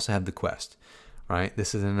 You also have the quest, right?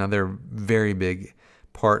 This is another very big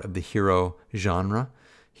part of the hero genre.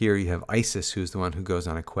 Here you have Isis, who's the one who goes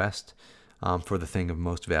on a quest for the thing of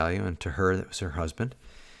most value, and to her, that was her husband.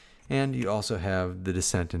 And you also have the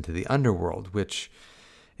descent into the underworld, which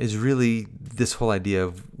is really this whole idea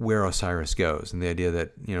of where Osiris goes, and the idea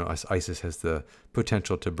that, you know, Isis has the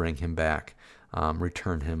potential to bring him back,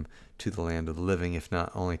 return him to the land of the living, if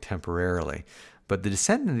not only temporarily. But the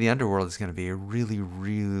descent into the underworld is going to be a really,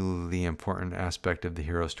 really important aspect of the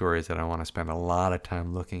hero stories that I want to spend a lot of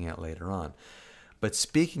time looking at later on. But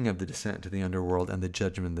speaking of the descent into the underworld and the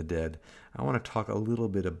judgment of the dead, I want to talk a little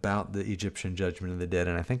bit about the Egyptian judgment of the dead,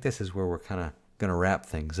 and I think this is where we're kind of going to wrap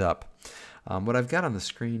things up. What I've got on the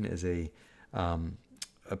screen is a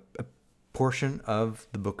portion of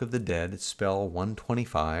the Book of the Dead. It's spell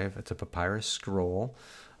 125. It's a papyrus scroll.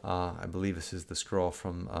 I believe this is the scroll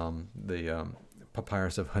from the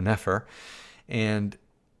papyrus of Hunefer. And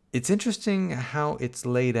it's interesting how it's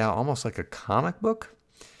laid out almost like a comic book.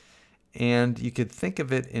 And you could think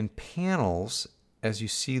of it in panels as you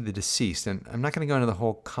see the deceased. And I'm not going to go into the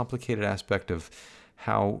whole complicated aspect of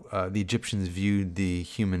how the Egyptians viewed the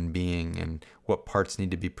human being and what parts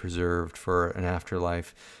need to be preserved for an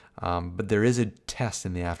afterlife. But there is a test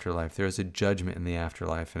in the afterlife. There is a judgment in the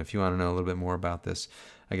afterlife. And if you want to know a little bit more about this,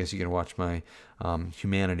 I guess you can watch my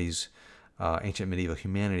Ancient Medieval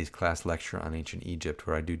Humanities class lecture on ancient Egypt,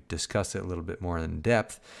 where I do discuss it a little bit more in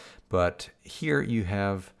depth. But here you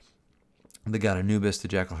have the god Anubis, the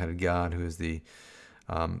jackal-headed god, who is the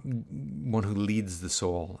one who leads the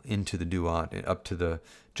soul into the duat, up to the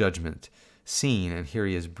judgment scene. And here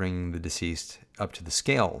he is bringing the deceased up to the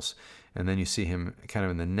scales. And then you see him kind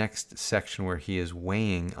of in the next section where he is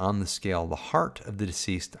weighing on the scale the heart of the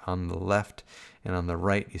deceased on the left, and on the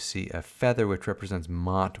right you see a feather which represents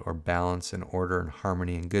Ma'at, or balance and order and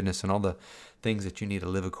harmony and goodness and all the things that you need to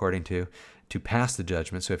live according to pass the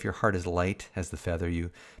judgment. So if your heart is light as the feather,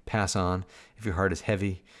 you pass on. If your heart is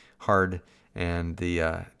heavy, hard, and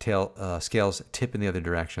the scales tip in the other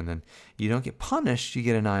direction, then you don't get punished, you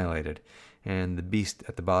get annihilated. And the beast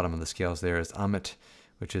at the bottom of the scales there is Amet,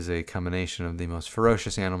 which is a combination of the most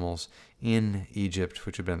ferocious animals in Egypt,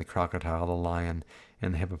 which have been the crocodile, the lion,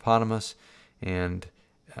 and the hippopotamus. And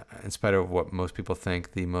in spite of what most people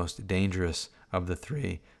think, the most dangerous of the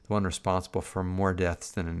three, the one responsible for more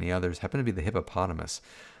deaths than any others, happened to be the hippopotamus.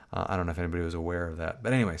 I don't know if anybody was aware of that.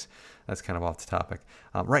 But anyways, that's kind of off the topic.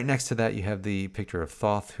 Right next to that, you have the picture of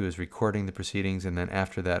Thoth, who is recording the proceedings. And then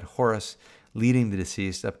after that, Horus leading the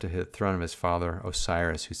deceased up to the throne of his father,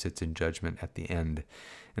 Osiris, who sits in judgment at the end.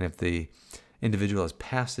 And if the individual has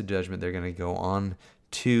passed the judgment, they're going to go on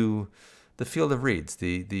to the field of reeds,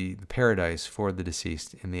 the paradise for the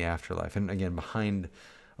deceased in the afterlife. And again, behind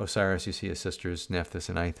Osiris, you see his sisters, Nephthys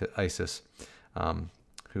and Isis,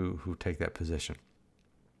 who take that position.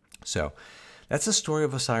 So that's the story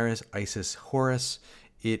of Osiris, Isis, Horus.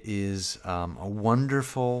 It is a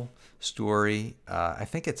wonderful story. I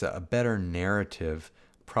think it's a better narrative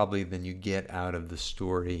probably than you get out of the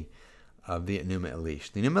story of the Enuma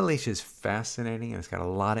Elish. The Enuma Elish is fascinating, and it's got a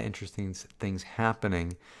lot of interesting things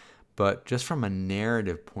happening, but just from a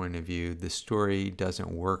narrative point of view, the story doesn't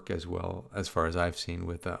work as well, as far as I've seen,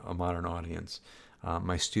 with a modern audience.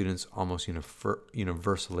 My students almost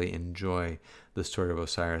universally enjoy the story of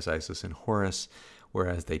Osiris, Isis, and Horus,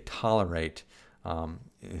 whereas they tolerate,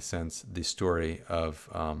 in a sense, the story of,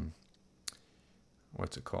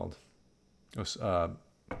 what's it called? The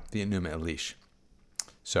Enuma Elish.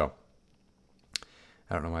 So,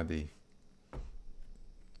 I don't know why the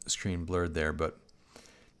screen blurred there, but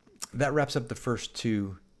that wraps up the first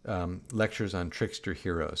two lectures on trickster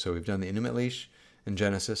heroes. So we've done the Enuma Elish in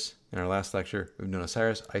Genesis in our last lecture. We've done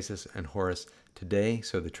Osiris, Isis, and Horus today.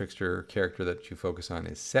 So the trickster character that you focus on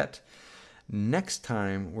is Set. Next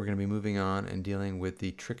time, we're going to be moving on and dealing with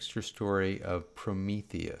the trickster story of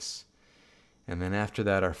Prometheus. And then after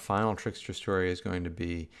that, our final trickster story is going to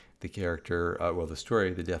be the character, the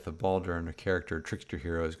story of the death of Balder, and a trickster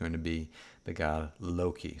hero is going to be the god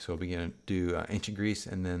Loki. So we'll begin to do ancient Greece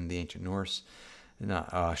and then the ancient Norse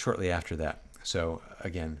shortly after that. So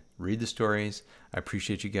again, read the stories. I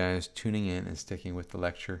appreciate you guys tuning in and sticking with the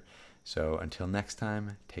lecture. So until next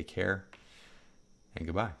time, take care and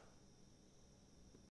goodbye.